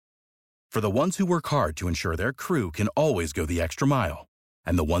For the ones who work hard to ensure their crew can always go the extra mile,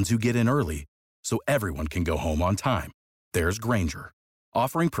 and the ones who get in early so everyone can go home on time, there's Grainger,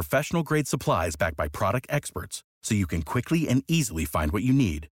 offering professional-grade supplies backed by product experts so you can quickly and easily find what you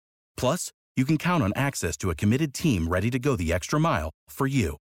need. Plus, you can count on access to a committed team ready to go the extra mile for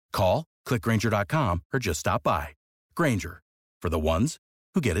you. Call, click Grainger.com, or just stop by. Grainger, for the ones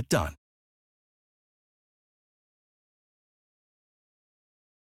who get it done.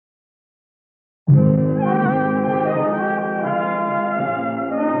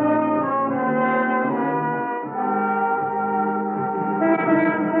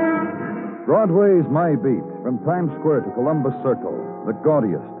 Broadway's My Beat, from Times Square to Columbus Circle, the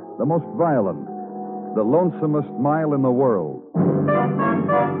gaudiest, the most violent, the lonesomest mile in the world.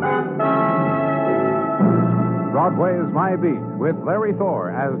 Broadway's My Beat, with Larry Thor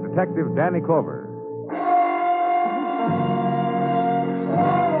as Detective Danny Clover.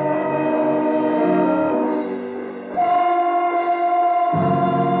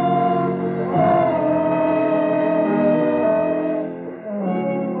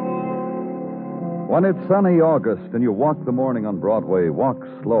 When it's sunny August and you walk the morning on Broadway, walk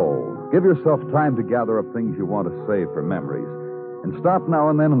slow. Give yourself time to gather up things you want to save for memories. And stop now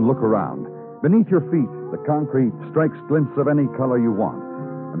and then and look around. Beneath your feet, the concrete strikes glints of any color you want.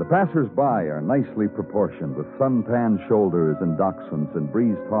 And the passers-by are nicely proportioned with sun-tanned shoulders and dachshunds and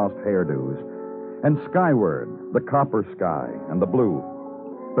breeze-tossed hairdos. And skyward, the copper sky and the blue.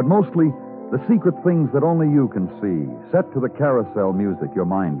 But mostly, the secret things that only you can see, set to the carousel music your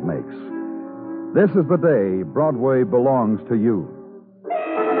mind makes. This is the day Broadway belongs to you.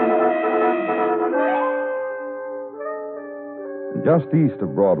 Just east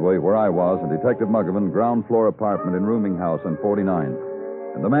of Broadway, where I was, in Detective Muggavan, ground floor apartment in rooming house on 49.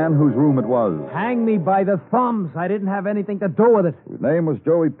 And the man whose room it was. Hang me by the thumbs. I didn't have anything to do with it. His name was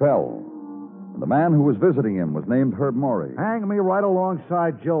Joey Pell. And the man who was visiting him was named Herb Morey. Hang me right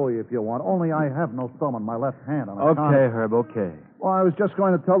alongside Joey if you want. Only I have no thumb on my left hand. Okay, Herb, okay. Well, I was just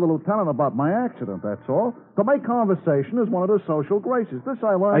going to tell the lieutenant about my accident, that's all. To make conversation is one of the social graces. This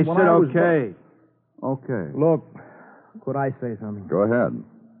I learned when I was... okay. Okay. Look, could I say something? Go ahead.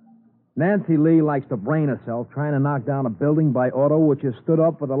 Nancy Lee likes to brain herself trying to knock down a building by auto which has stood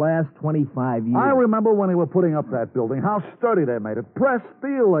up for the last 25 years. I remember when they were putting up that building, how sturdy they made it. Pressed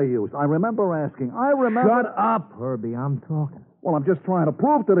steel they used. I remember asking. Shut up, Herbie. I'm talking. Well, I'm just trying to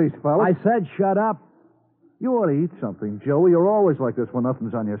prove to these fellas. I said shut up. You ought to eat something, Joey. You're always like this when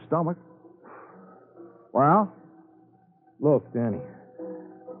nothing's on your stomach. Well? Look, Danny.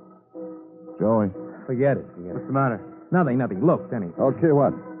 Joey. Forget it. What's the matter? Nothing. Look, Danny. Okay,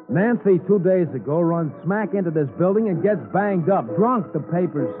 what? Nancy, 2 days ago, runs smack into this building and gets banged up. Drunk, the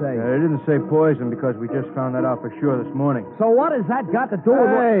papers say. They didn't say poison because we just found that out for sure this morning. So what has that got to do with...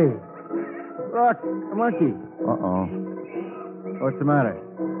 Hey! Look, a monkey. Uh-oh. What's the matter?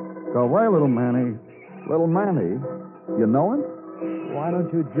 Go away, little Manny. Little Manny. You know him? Why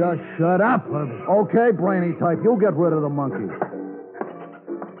don't you just shut up, Herbie? Okay, brainy type. You get rid of the monkey.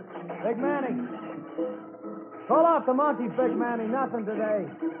 Big Manny. Pull off the monkey, Big Manny. Nothing today.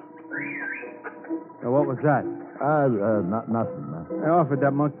 Now, what was that? Nothing, man. I offered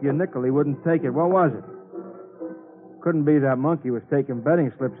that monkey a nickel. He wouldn't take it. What was it? Couldn't be that monkey was taking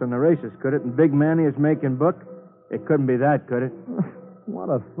betting slips on the races, could it? And Big Manny is making book? It couldn't be that, could it? What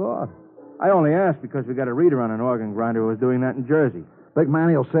a thought. I only asked because we got a reader on an organ grinder who was doing that in Jersey. Big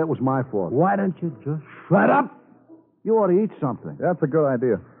Manny will say it was my fault. Why don't you just shut up? You ought to eat something. That's a good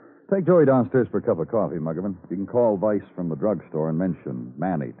idea. Take Joey downstairs for a cup of coffee, Muggavan. You can call Vice from the drugstore and mention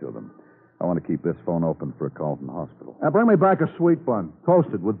Manny to them. I want to keep this phone open for a call from the hospital. Now bring me back a sweet bun,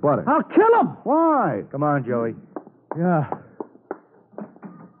 toasted with butter. I'll kill him. Why? Come on, Joey. Yeah.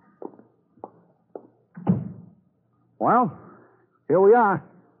 Well, here we are.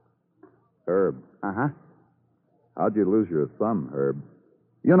 Herb. Uh-huh. How'd you lose your thumb, Herb?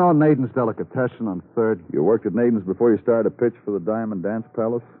 You know Naden's Delicatessen on 3rd? You worked at Naden's before you started to pitch for the Diamond Dance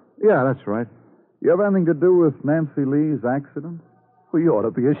Palace? Yeah, that's right. You have anything to do with Nancy Lee's accident? Well, you ought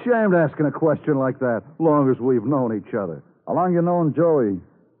to be ashamed asking a question like that, long as we've known each other. How long you known Joey?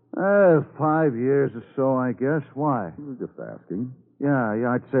 5 years or so, I guess. Why? I was just asking. Yeah,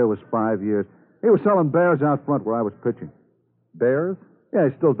 I'd say it was 5 years. He was selling bears out front where I was pitching. Bears? Yeah,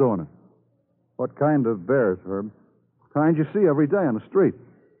 he's still doing it. What kind of bears, Herb? Kind you see every day on the street.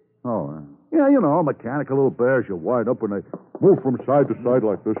 Oh, Yeah, you know, mechanical little bears you wind up and they move from side to side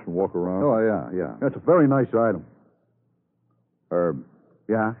like this and walk around. Oh, yeah. That's a very nice item. Herb.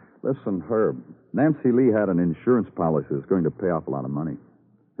 Yeah? Listen, Herb. Nancy Lee had an insurance policy that's going to pay off a lot of money.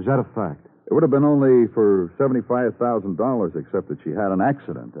 Is that a fact? It would have been only for $75,000, except that she had an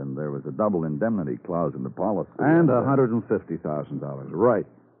accident, and there was a double indemnity clause in the policy. And $150,000. Right.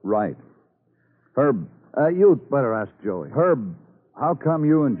 Right. Herb, You'd better ask Joey. Herb, how come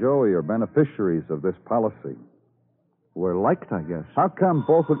you and Joey are beneficiaries of this policy? We're liked, I guess. How come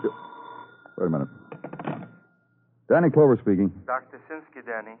both of you... Wait a minute. Danny Clover speaking. Dr. Sinsky,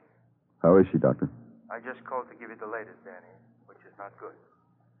 Danny. How is she, Doctor? I just called to give you the latest, Danny, which is not good.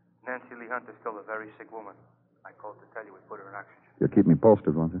 Nancy Lee Hunt is still a very sick woman. I called to tell you we put her in oxygen. You'll keep me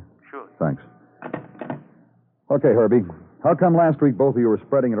posted, won't you? Surely. Thanks. Okay, Herbie. How come last week both of you were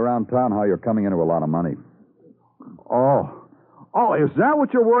spreading it around town how you're coming into a lot of money? Oh, is that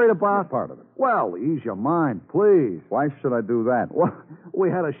what you're worried about? Part of it. Well, ease your mind, please. Why should I do that? Well, we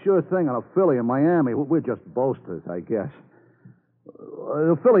had a sure thing on a filly in Miami. We're just boasters, I guess.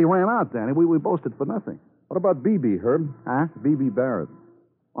 The filly ran out, Danny. We boasted for nothing. What about BB, Herb? Huh? BB Barrett.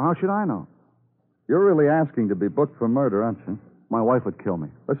 Well, how should I know? You're really asking to be booked for murder, aren't you? My wife would kill me.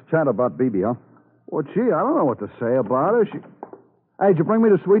 Let's chat about BB, huh? Well, gee, I don't know what to say about her. Hey, did you bring me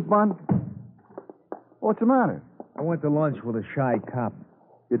the sweet bun? What's the matter? I went to lunch with a shy cop.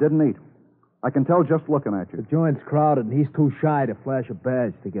 You didn't eat. I can tell just looking at The you. joint's crowded, and he's too shy to flash a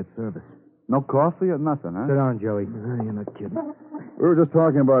badge to get service. No coffee or nothing, huh? Sit down, Joey. You're not kidding. We were just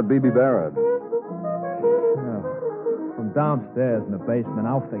talking about BB Barrett. No. From downstairs in the basement,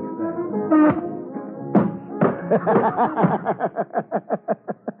 I'll fix that.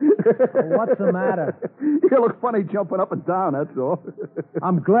 What's the matter? You look funny jumping up and down, that's all.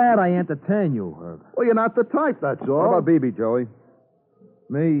 I'm glad I entertain you, Herb. Well, you're not the type, that's all. What about BB, Joey?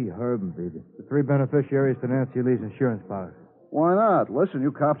 Me, Herb, and baby. The three beneficiaries to Nancy Lee's insurance policy. Why not? Listen,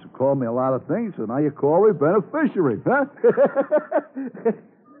 you cops have called me a lot of things, so now you call me beneficiary, huh?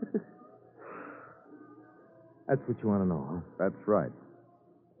 That's what you want to know, huh? That's right.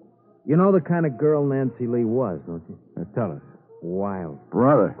 You know the kind of girl Nancy Lee was, don't you? Now, tell us. Wild.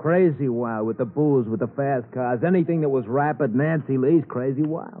 Brother. Crazy wild, with the booze, with the fast cars. Anything that was rapid, Nancy Lee's crazy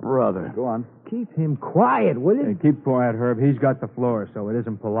wild. Brother. Go on. Keep him quiet, will you? Hey, keep quiet, Herb. He's got the floor, so it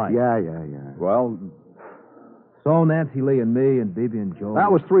isn't polite. Yeah. Well, So Nancy Lee and me and Bibi and Joe.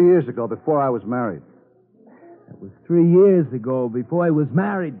 That was 3 years ago, before I was married. That was 3 years ago, before I was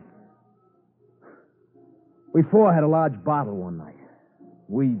married. We four had a large bottle one night.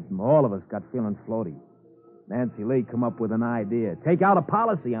 All of us got feeling floaty. Nancy Lee come up with an idea. Take out a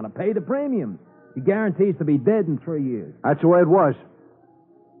policy on it, pay the premiums. He guarantees to be dead in 3 years. That's the way it was.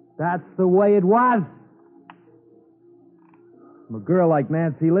 That's the way it was. From a girl like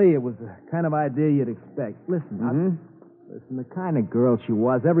Nancy Lee, it was the kind of idea you'd expect. Listen, listen, the kind of girl she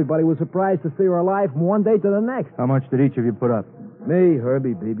was, everybody was surprised to see her alive from one day to the next. How much did each of you put up? Me,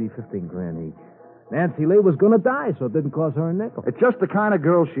 Herbie, Bibi, 15 grand each. Nancy Lee was going to die, so it didn't cost her a nickel. It's just the kind of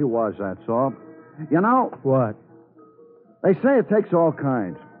girl she was, that's all. You know, What? they say it takes all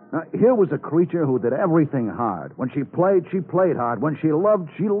kinds. Here was a creature who did everything hard. When she played hard. When she loved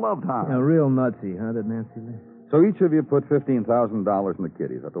hard. Yeah, real nutsy, huh, that Nancy Lee? so each of you put $15,000 in the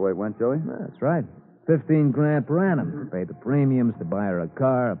kitty. Is that the way it went, Joey? That's right. 15 grand per annum. To pay the premiums, to buy her a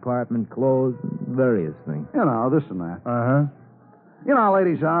car, apartment, clothes, various things. You know, this and that. Uh-huh. You know how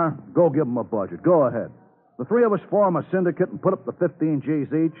ladies are. Go give them a budget. Go ahead. The three of us form a syndicate and put up the 15 G's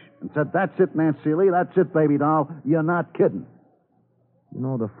each and said, that's it, Nancy Lee. That's it, baby doll. You're not kidding. You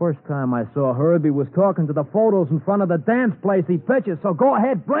know, the first time I saw Herbie was talking to the photos in front of the dance place he pitches, so go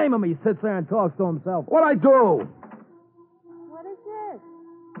ahead, blame him. He sits there and talks to himself. What'd I do? What is this?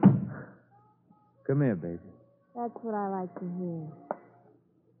 Come here, baby. That's what I like to hear.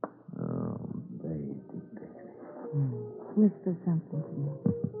 Oh, baby. Whisper something to me.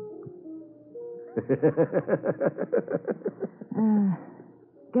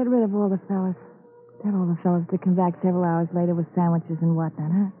 Get rid of all the fellas. Tell all the fellas to come back several hours later with sandwiches and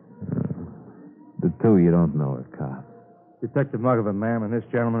whatnot, huh? The two you don't know are cops. Detective Muggavan, ma'am, and this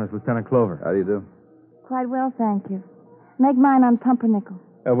gentleman is Lieutenant Clover. How do you do? Quite well, thank you. Make mine on pumpernickel.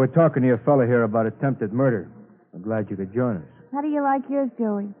 We're talking to your fella here about attempted murder. I'm glad you could join us. How do you like yours,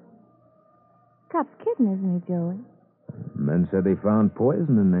 Joey? Cop's kidding, isn't he, Joey? Men said they found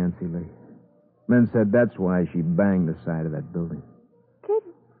poison in Nancy Lee. Men said that's why she banged the side of that building.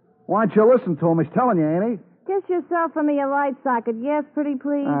 Kidding? Why don't you listen to him? He's telling you, ain't he? Kiss yourself on the light socket. Yes, pretty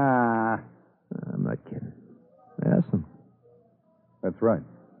please? I'm not kidding. Ask them. That's right.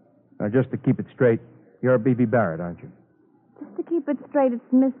 Now, just to keep it straight, you're B.B. Barrett, aren't you? Just to keep it straight, it's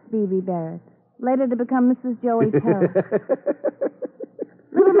Miss B.B. Barrett. Later to become Mrs. Joey Terry.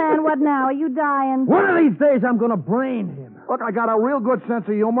 Little man, what now? Are you dying? One of these days, I'm going to brain him. Look, I got a real good sense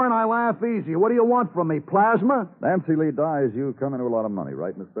of humor, and I laugh easy. What do you want from me, plasma? Nancy Lee dies, you come into a lot of money,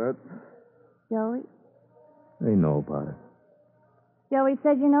 right, Miss Barrett? Joey? They know about it. Joey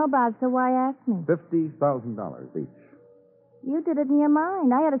said you know about it, so why ask me? $50,000 each. You did it in your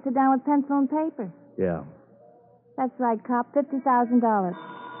mind. I had to sit down with pencil and paper. Yeah. That's right, cop. $50,000.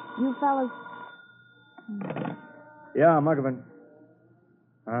 You fellas... Yeah, Muggavan.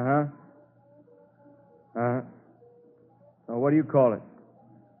 Uh-huh. Uh-huh. Oh, what do you call it?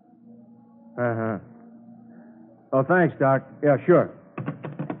 Uh-huh. Oh, thanks, Doc. Yeah, sure.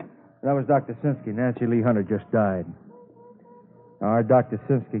 That was Dr. Sinsky. Nancy Lee Hunter just died. Our Dr.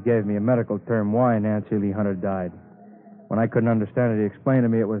 Sinsky gave me a medical term why Nancy Lee Hunter died. When I couldn't understand it, he explained to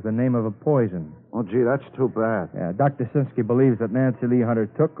me it was the name of a poison. Oh, gee, that's too bad. Yeah, Dr. Sinsky believes that Nancy Lee Hunter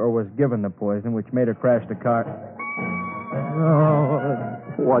took or was given the poison, which made her crash the car.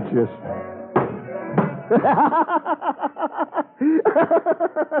 Oh, watch this.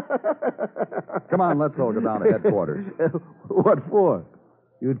 Come on, let's all go down to headquarters. What for?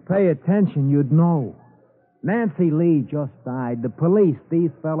 You'd pay attention, you'd know. Nancy Lee just died. The police, these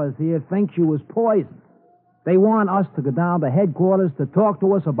fellas here, think she was poisoned. They want us to go down to headquarters to talk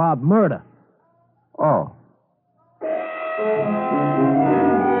to us about murder. Oh.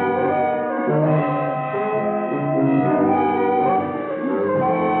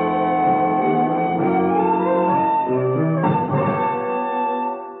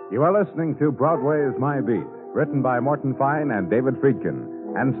 You are listening to Broadway's My Beat, written by Morton Fine and David Friedkin,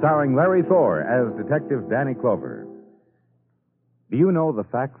 and starring Larry Thor as Detective Danny Clover. Do you know the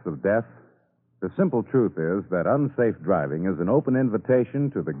facts of death? The simple truth is that unsafe driving is an open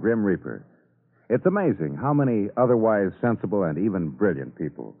invitation to the Grim Reaper. It's amazing how many otherwise sensible and even brilliant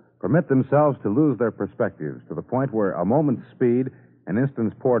people permit themselves to lose their perspectives to the point where a moment's speed, an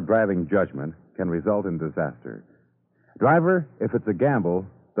instant's poor driving judgment, can result in disaster. Driver, if it's a gamble,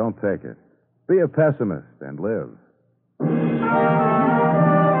 don't take it. Be a pessimist and live.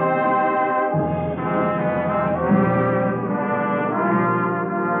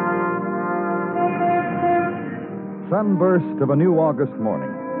 Sunburst of a new August morning,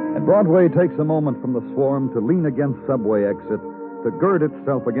 and Broadway takes a moment from the swarm to lean against subway exit, to gird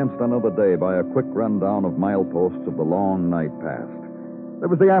itself against another day by a quick rundown of mileposts of the long night past. There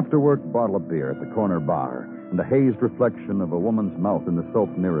was the after-work bottle of beer at the corner bar, and the hazed reflection of a woman's mouth in the soap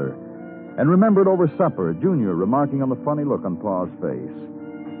mirror. And remembered over supper, Junior remarking on the funny look on Pa's face.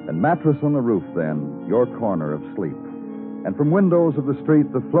 And mattress on the roof, then, your corner of sleep. And from windows of the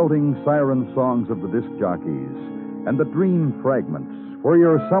street, the floating siren songs of the disc jockeys. And the dream fragments, where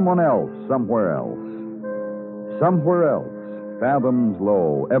you're someone else, somewhere else. Somewhere else, fathoms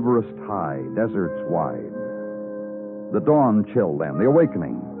low, Everest high, deserts wide. The dawn chill, then, the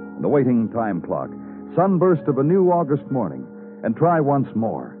awakening, the waiting time clock. Sunburst of a new August morning. And try once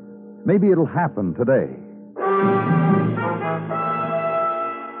more. Maybe it'll happen today.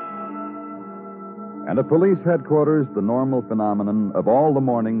 And at police headquarters, the normal phenomenon of all the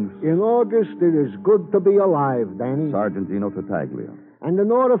mornings. In August, it is good to be alive, Danny. Sergeant Gino Tartaglia. And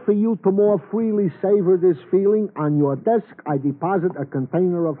in order for you to more freely savor this feeling, on your desk, I deposit a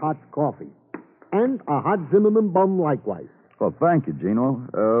container of hot coffee. And a hot Zimmerman bun likewise. Well, thank you,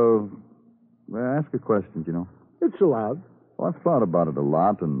 Gino. May I ask a question, Gino? It's allowed. Well, I've thought about it a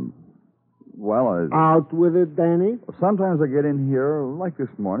lot, and, Out with it, Danny. Sometimes I get in here, like this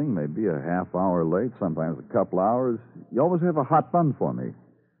morning, maybe a half hour late, sometimes a couple hours. You always have a hot bun for me.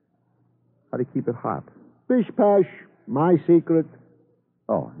 How do you keep it hot? Bish Pash, my secret.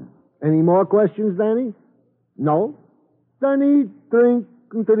 Oh. Any more questions, Danny? No? Then eat, drink,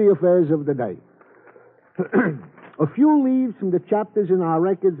 into the affairs of the day. A few leaves from the chapters in our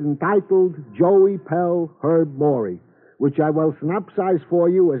records entitled Joey Pell, Herb Morey, which I will synopsize for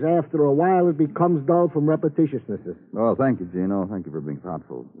you as after a while it becomes dull from repetitiousness. Oh, thank you, Gino. Thank you for being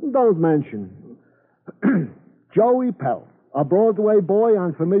thoughtful. Don't mention. Joey Pell, a Broadway boy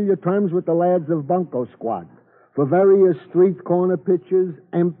on familiar terms with the lads of Bunko Squad, for various street corner pitches,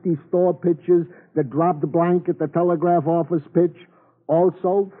 empty store pitches, the dropped blanket, the telegraph office pitch,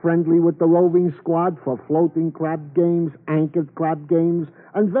 also friendly with the roving squad for floating crab games, anchored crab games,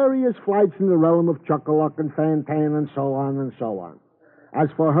 and various flights in the realm of Chuck-a-Luck and Fantan and so on and so on. As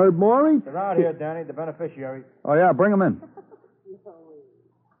for Herb Morey... They're out here, Danny, the beneficiary. Oh, yeah, bring him in.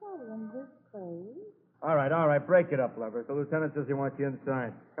 All right, break it up, lovers. The lieutenant says he wants you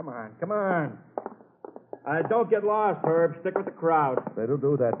inside. Come on. Don't get lost, Herb. Stick with the crowd. They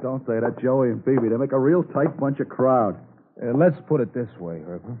do that, don't they? That Joey and Phoebe. They make a real tight bunch of crowd. Let's put it this way,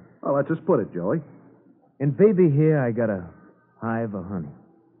 Herb. Well, let's just put it, Joey. In baby here, I got a hive of honey.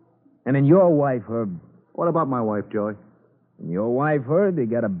 And in your wife, Herb... What about my wife, Joey? In your wife, Herb, you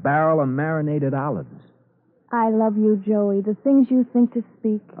got a barrel of marinated olives. I love you, Joey. The things you think to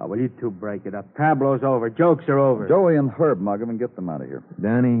speak. Oh, will you two break it up? Tableau's over. Jokes are over. Joey and Herb, mug 'em and get them out of here.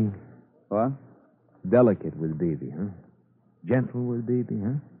 Danny, What? delicate with Bibi, huh? Gentle with Bibi,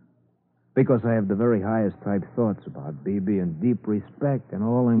 huh? Because I have the very highest type thoughts about Bibi and deep respect and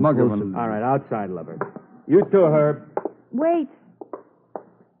all inclusive. Muggerman. All right, outside, lover. You too, Herb. Wait.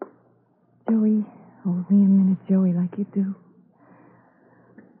 Joey, hold me a minute, Joey, like you do.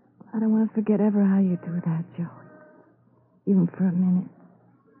 I don't want to forget ever how you do that, Joey. Even for a minute.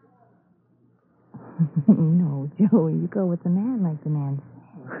 No, Joey, you go with the man like the man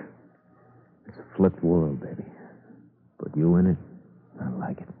said. It's a flipped world, baby. Put you in it, I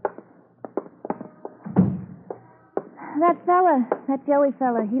like it. That Joey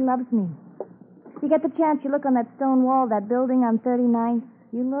fella, he loves me. If you get the chance, you look on that stone wall, that building on 39th.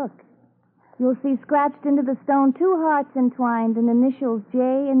 You look. You'll see scratched into the stone 2 hearts entwined and initials J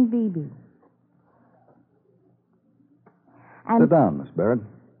and BB. And... Sit down, Miss Barrett.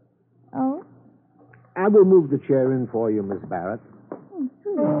 Oh? I will move the chair in for you, Miss Barrett.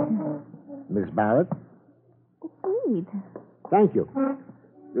 Oh, Miss Barrett? sweet. Thank you.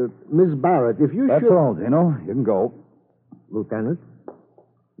 Miss Barrett, if you That's should... all, Gino. You can go. Lieutenant?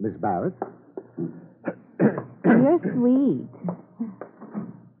 Miss Barrett? You're sweet.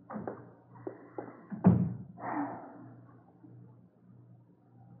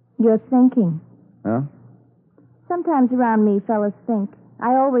 You're thinking. Huh? Sometimes around me, fellas think.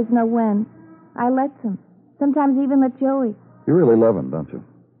 I always know when. I let them. Sometimes even let Joey. You really love him, don't you?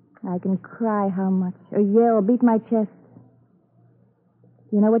 I can cry how much, or yell, beat my chest.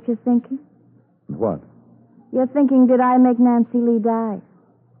 You know what you're thinking? What? You're thinking, did I make Nancy Lee die?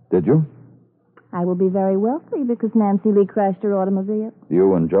 Did you? I will be very wealthy because Nancy Lee crashed her automobile.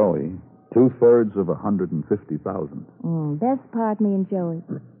 You and Joey. 2/3 of 150,000. Best part, me and Joey.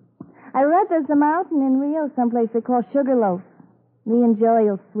 I read there's a mountain in Rio someplace they call Sugarloaf. Me and Joey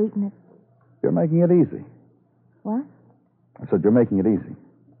will sweeten it. You're making it easy. What? I said you're making it easy.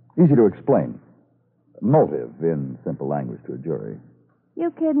 Easy to explain. Motive in simple language to a jury.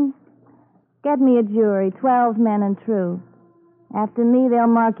 You kidding? Get me a jury, 12 men and true. After me, they'll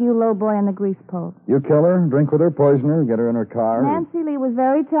mark you low boy on the grease pole. You kill her, drink with her, poison her, get her in her car. Nancy Lee was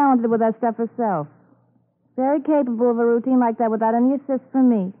very talented with that stuff herself. Very capable of a routine like that without any assist from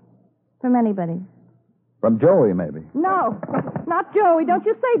me. From anybody. From Joey, maybe. No, not Joey. Don't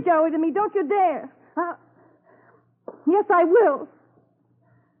you say Joey to me. Don't you dare. Yes, I will.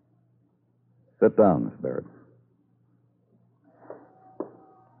 Sit down, Miss Barrett.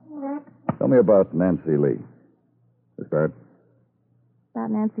 Tell me about Nancy Lee. Miss Barrett.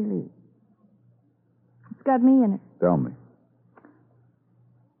 About Nancy Lee. It's got me in it. Tell me.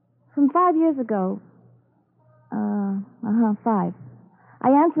 From 5 years ago. 5. I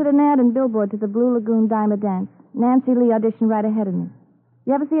answered an ad in Billboard to the Blue Lagoon Dime a Dance. Nancy Lee auditioned right ahead of me.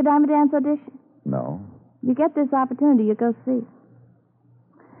 You ever see a Dime a Dance audition? No. You get this opportunity, you go see.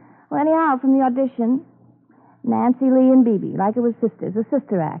 Well, anyhow, from the audition, Nancy Lee and Bibi, like it was sisters, a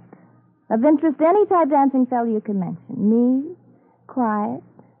sister act. Of interest to any type dancing fella you can mention. Me, quiet,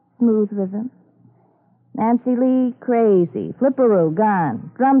 smooth rhythm. Nancy Lee, crazy, flipperoo,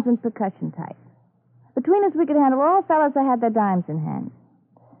 gone, drums and percussion type. Between us, we could handle all fellas that had their dimes in hand.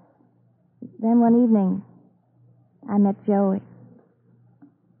 Then one evening, I met Joey.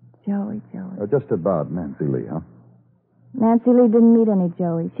 Joey. Just about Nancy Lee, huh? Nancy Lee didn't meet any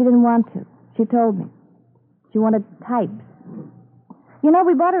Joey. She didn't want to. She told me. She wanted types. You know,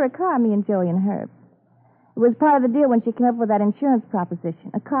 we bought her a car, me and Joey and Herb. It was part of the deal when she came up with that insurance proposition.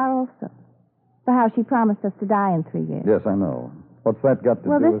 A car also. For how she promised us to die in 3 years. Yes, I know. What's that got to do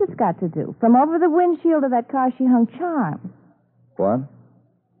with Well, this has got to do. From over the windshield of that car, she hung charms. What?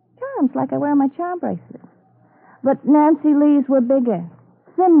 Charms, like I wear my charm bracelet. But Nancy Lee's were bigger.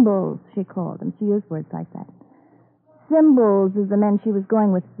 Symbols, she called them. She used words like that. Symbols is the men she was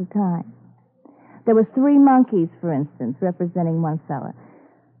going with at the time. There was 3 monkeys, for instance, representing one fella.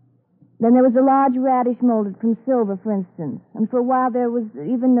 Then there was a large radish molded from silver, for instance. And for a while there was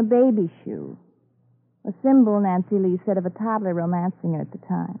even a baby shoe. A symbol, Nancy Lee said, of a toddler romancing her at the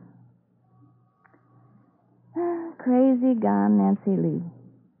time. Crazy gone, Nancy Lee.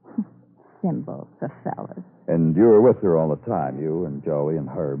 Symbol for fellas. And you were with her all the time, you and Joey and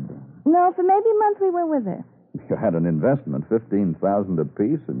Herb. No, for maybe a month we were with her. You had an investment, $15,000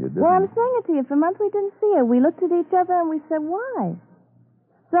 apiece, and you didn't... Well, I'm saying it to you. For a month we didn't see her. We looked at each other and we said, why?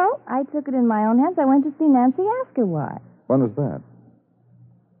 So I took it in my own hands. I went to see Nancy, ask her why. When was that?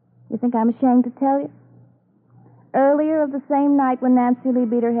 You think I'm ashamed to tell you? Earlier of the same night when Nancy Lee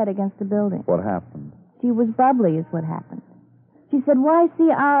beat her head against a building. What happened? She was bubbly is what happened. She said, why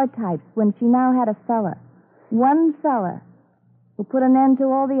see our types when she now had a fella? One fella who put an end to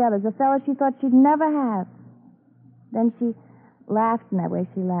all the others, a fella she thought she'd never have. Then she laughed in that way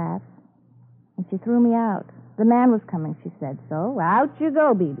she laughs, and she threw me out. The man was coming, she said. So out you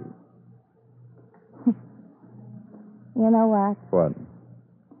go, Bibi. You know what? What?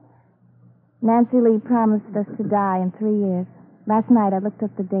 Nancy Lee promised us to die in 3 years. Last night I looked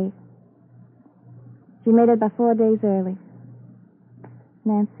up the date. She made it by 4 days early.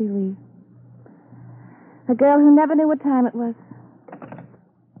 Nancy Lee. A girl who never knew what time it was.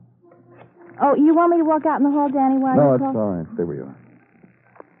 Oh, you want me to walk out in the hall, Danny, while No, you it's call? all right. Stay where you are.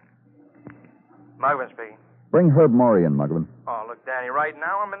 Muggavan speaking. Bring Herb Maury in, Muggavan. Oh, look, Danny, right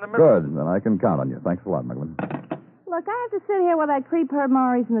now I'm in the middle. Good. Then I can count on you. Thanks a lot, Muggavan. Look, I have to sit here while that creep Herb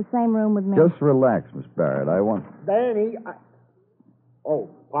Maury's in the same room with me. Just relax, Miss Barrett. I want... Danny, Oh,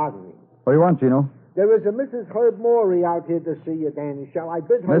 pardon me. What do you want, Gino? There is a Mrs. Herb Maury out here to see you, Danny. Shall I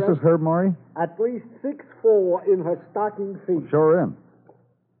bid her Mrs. Herb Maury? at least 6'4" in her stocking feet? Show her in.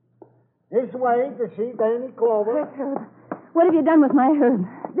 This way to see Danny Clover. Herb, what have you done with my Herb?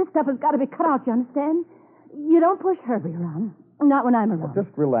 This stuff has got to be cut out, you understand? You don't push Herbie around. Not when I'm around.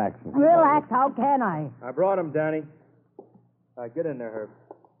 Just relax, Mrs. Relax, how can I? I brought him, Danny. Get in there, Herb.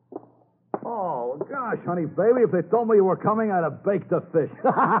 Oh, gosh, honey, baby, if they told me you were coming, I'd have baked the fish.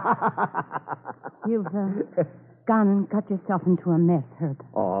 You've gone and got yourself into a mess, Herb.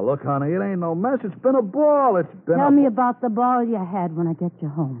 Oh, look, honey, it ain't no mess. It's been a ball. It's been Tell me about the ball you had when I get you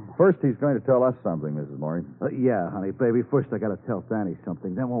home. First, he's going to tell us something, Mrs. Maury. Yeah, honey, baby. First, I got to tell Danny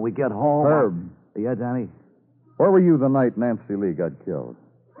something. Then when we get home... Herb. Yeah, Danny? Where were you the night Nancy Lee got killed?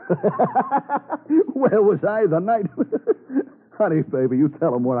 Where was I the night? Honey, baby, you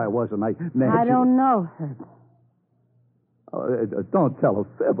tell him where I was the night Nancy... I don't know, Herb. Don't tell a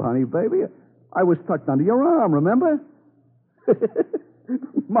fib, honey, baby. I was tucked under your arm, remember?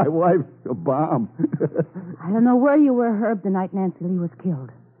 My wife's a bomb. I don't know where you were, Herb, the night Nancy Lee was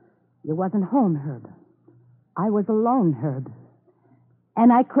killed. You wasn't home, Herb. I was alone, Herb.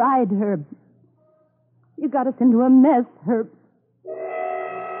 And I cried, Herb. You got us into a mess, Herb.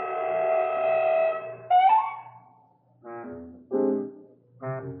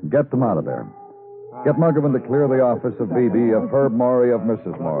 Get them out of there. Get Muggavan to clear the office of B.B. of Herb Maury of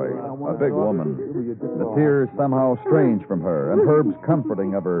Mrs. Maury. A big woman. The tears somehow strange from her, and Herb's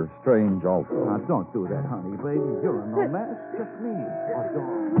comforting of her strange also. Now, don't do that, honey, baby. You're in no mess. Just me.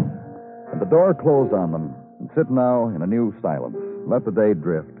 And the door closed on them, and sit now in a new silence. Let the day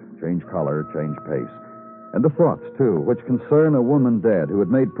drift, change color, change pace. And the thoughts, too, which concern a woman dead who had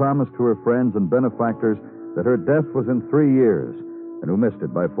made promise to her friends and benefactors that her death was in 3 years, and who missed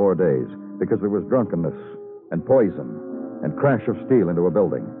it by 4 days because there was drunkenness and poison and crash of steel into a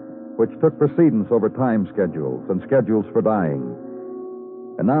building, which took precedence over time schedules and schedules for dying.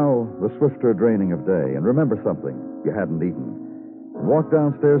 And now, the swifter draining of day. And remember something you hadn't eaten. And walk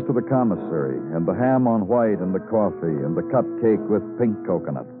downstairs to the commissary, and the ham on white and the coffee and the cupcake with pink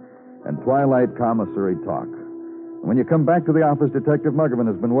coconut, and twilight commissary talk. And when you come back to the office, Detective Muggavan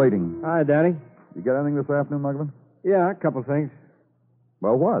has been waiting. Hi, Danny. You get anything this afternoon, Muggavan? Yeah, a couple things.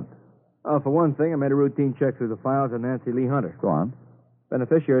 Well, what? For one thing, I made a routine check through the files of Nancy Lee Hunter. Go on.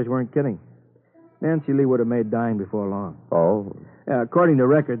 Beneficiaries weren't kidding. Nancy Lee would have made dying before long. Oh. According to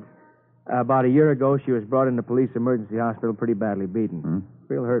records, about a year ago, she was brought into police emergency hospital pretty badly beaten.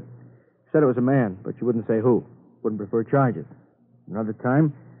 Real hurt. Said it was a man, but she wouldn't say who. Wouldn't prefer charges. Another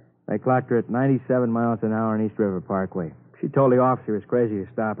time, they clocked her at 97 miles an hour on East River Parkway. She told the officer he was crazy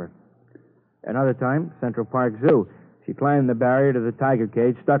to stop her. Another time, Central Park Zoo. She climbed the barrier to the tiger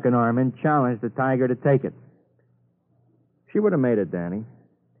cage, stuck an arm in, challenged the tiger to take it. She would have made it, Danny.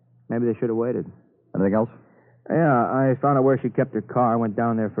 Maybe they should have waited. Anything else? Yeah, I found out where she kept her car. Went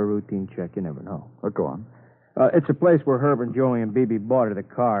down there for a routine check. You never know. Oh, go on. It's a place where Herb and Joey and BB bought her the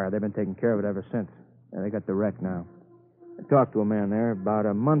car. They've been taking care of it ever since. They got the wreck now. I talked to a man there. About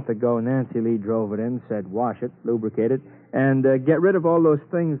a month ago, Nancy Lee drove it in, said wash it, lubricate it, and get rid of all those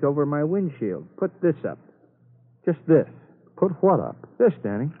things over my windshield. Put this up. Just this. Put what up? This,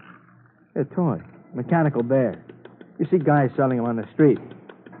 Danny. A toy. Mechanical bear. You see guys selling them on the street.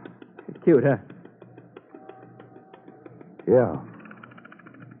 It's cute, huh? Yeah.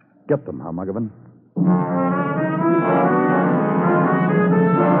 Get them, huh, Muggavan?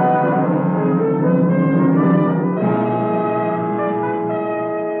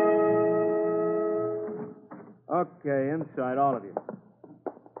 Okay, inside, all of you.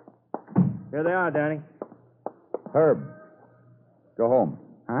 Here they are, Danny. Herb, go home.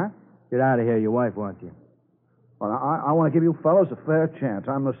 Huh? Get out of here. Your wife wants you. Well, I want to give you fellows a fair chance.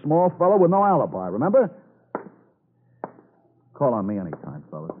 I'm the small fellow with no alibi, remember? Call on me anytime,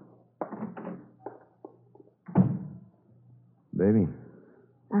 fellas. Baby,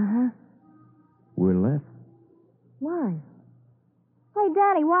 Uh-huh. we're left. Why? Hey,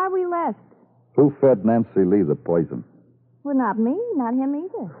 Danny, why are we left? Who fed Nancy Lee the poison? Well, not me, not him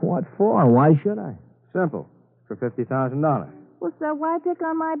either. What for? Why should I? Simple. For $50,000. Well, so why pick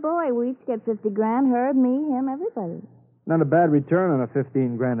on my boy? We each get 50 grand, Herb, me, him, everybody. Not a bad return on a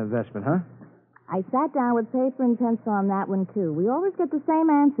 15 grand investment, huh? I sat down with paper and pencil on that one, too. We always get the same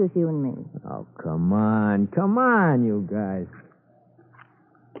answers, you and me. Oh, come on, you guys.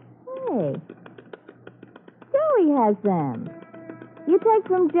 Hey, Joey has them. You take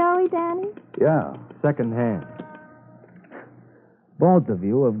from Joey, Danny? Yeah. Second hand. Both of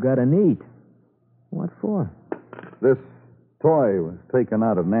you have got to eat. What for? This toy was taken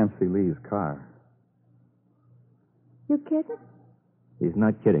out of Nancy Lee's car. You kidding? He's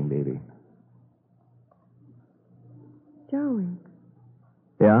not kidding, baby. Joey.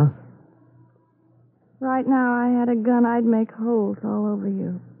 Yeah? Right now, I had a gun, I'd make holes all over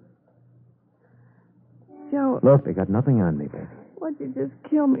you. Joey. Look, they got nothing on me, baby. What'd you just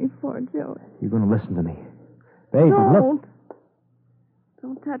kill me for, Joey? You're going to listen to me. Baby, look.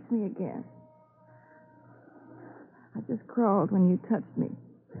 Don't touch me again. I just crawled when you touched me.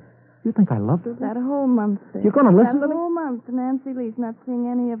 You think I loved her? That whole month thing. You're going to listen to That me? whole month, Nancy Lee's not seeing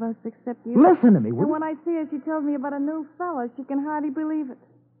any of us except you. Listen to me, will And you? when I see her, she tells me about a new fella. She can hardly believe it.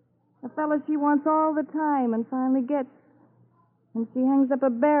 A fella she wants all the time and finally gets. And she hangs up a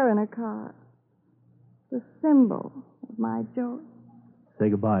bear in her car. The symbol of my joy. Say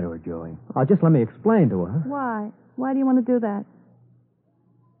goodbye to her, Joey. Oh, just let me explain to her. Why? Why do you want to do that?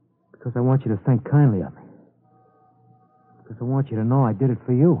 Because I want you to think kindly of me. Because I want you to know I did it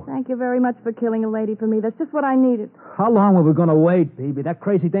for you. Thank you very much for killing a lady for me. That's just what I needed. How long were we going to wait, baby? That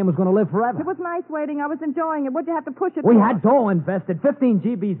crazy dame was going to live forever. It was nice waiting. I was enjoying it. What'd you have to push it We for? had dough invested, 15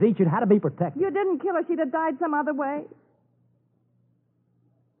 GBs each. It had to be protected. You didn't kill her. She'd have died some other way.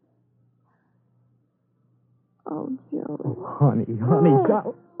 Oh, Joey. Oh, honey,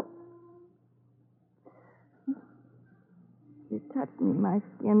 God. You touched me. My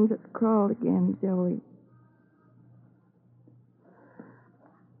skin just crawled again, Joey.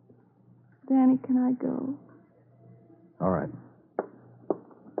 Danny, can I go? All right.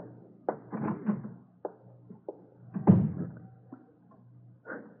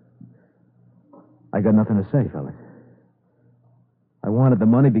 I got nothing to say, fellas. I wanted the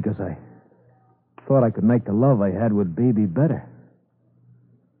money because I thought I could make the love I had with Baby better.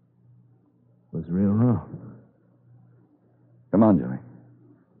 It was real wrong. Come on, Joey.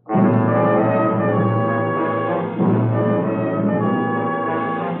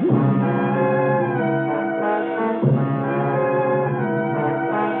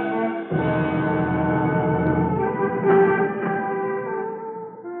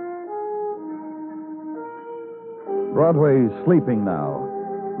 Broadway's sleeping now.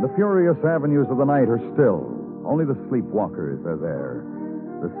 The furious avenues of the night are still. Only the sleepwalkers are there.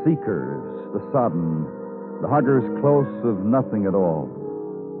 The seekers, the sodden, the huggers close of nothing at all.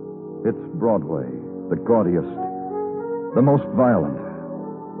 It's Broadway, the gaudiest, the most violent,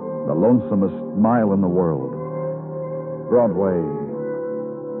 the lonesomest mile in the world. Broadway,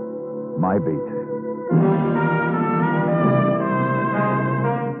 my beat.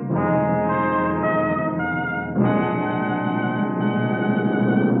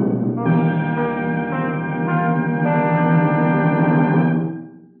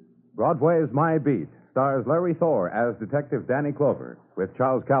 Broadway's My Beat stars Larry Thor as Detective Danny Clover, with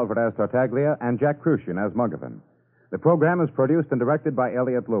Charles Calvert as Tartaglia and Jack Crucian as Muggavan. The program is produced and directed by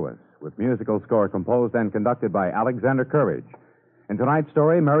Elliott Lewis, with musical score composed and conducted by Alexander Courage. In tonight's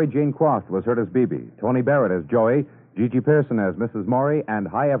story, Mary Jean Quast was heard as Bibi, Tony Barrett as Joey, Gigi Pearson as Mrs. Maury, and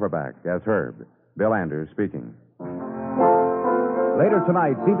Hy Everback as Herb. Bill Anders speaking. Later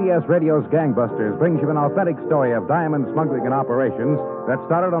tonight, CBS Radio's Gangbusters brings you an authentic story of diamond smuggling and operations that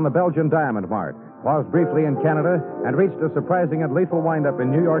started on the Belgian Diamond Mart, paused briefly in Canada, and reached a surprising and lethal windup in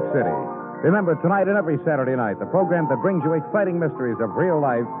New York City. Remember, tonight and every Saturday night, the program that brings you exciting mysteries of real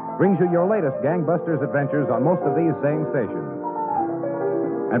life brings you your latest Gangbusters adventures on most of these same stations.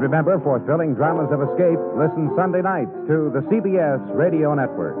 And remember, for thrilling dramas of escape, listen Sunday nights to the CBS Radio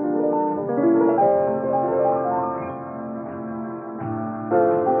Network.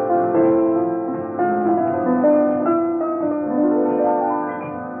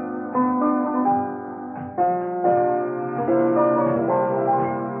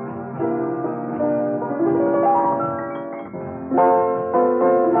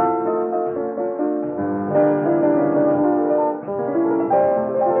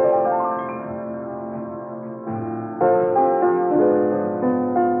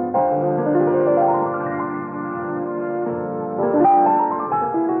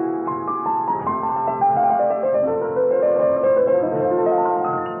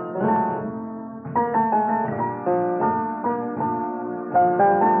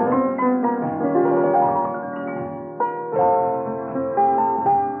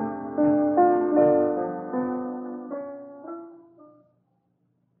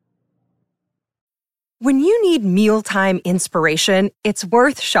 When you need mealtime inspiration, it's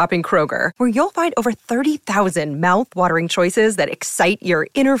worth shopping Kroger, where you'll find over 30,000 mouth-watering choices that excite your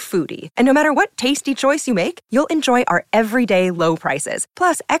inner foodie. And no matter what tasty choice you make, you'll enjoy our everyday low prices,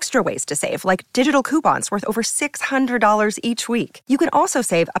 plus extra ways to save, like digital coupons worth over $600 each week. You can also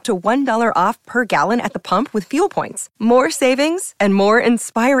save up to $1 off per gallon at the pump with fuel points. More savings and more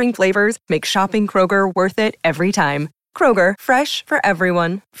inspiring flavors make shopping Kroger worth it every time. Kroger, fresh for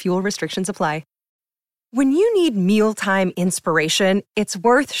everyone. Fuel restrictions apply. When you need mealtime inspiration, it's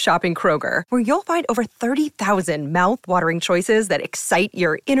worth shopping Kroger, where you'll find over 30,000 mouth-watering choices that excite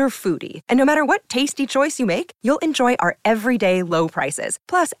your inner foodie. And no matter what tasty choice you make, you'll enjoy our everyday low prices,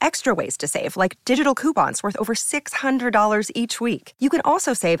 plus extra ways to save, like digital coupons worth over $600 each week. You can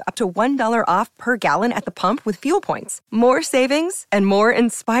also save up to $1 off per gallon at the pump with fuel points. More savings and more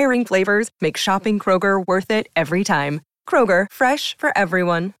inspiring flavors make shopping Kroger worth it every time. Kroger, fresh for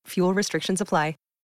everyone. Fuel restrictions apply.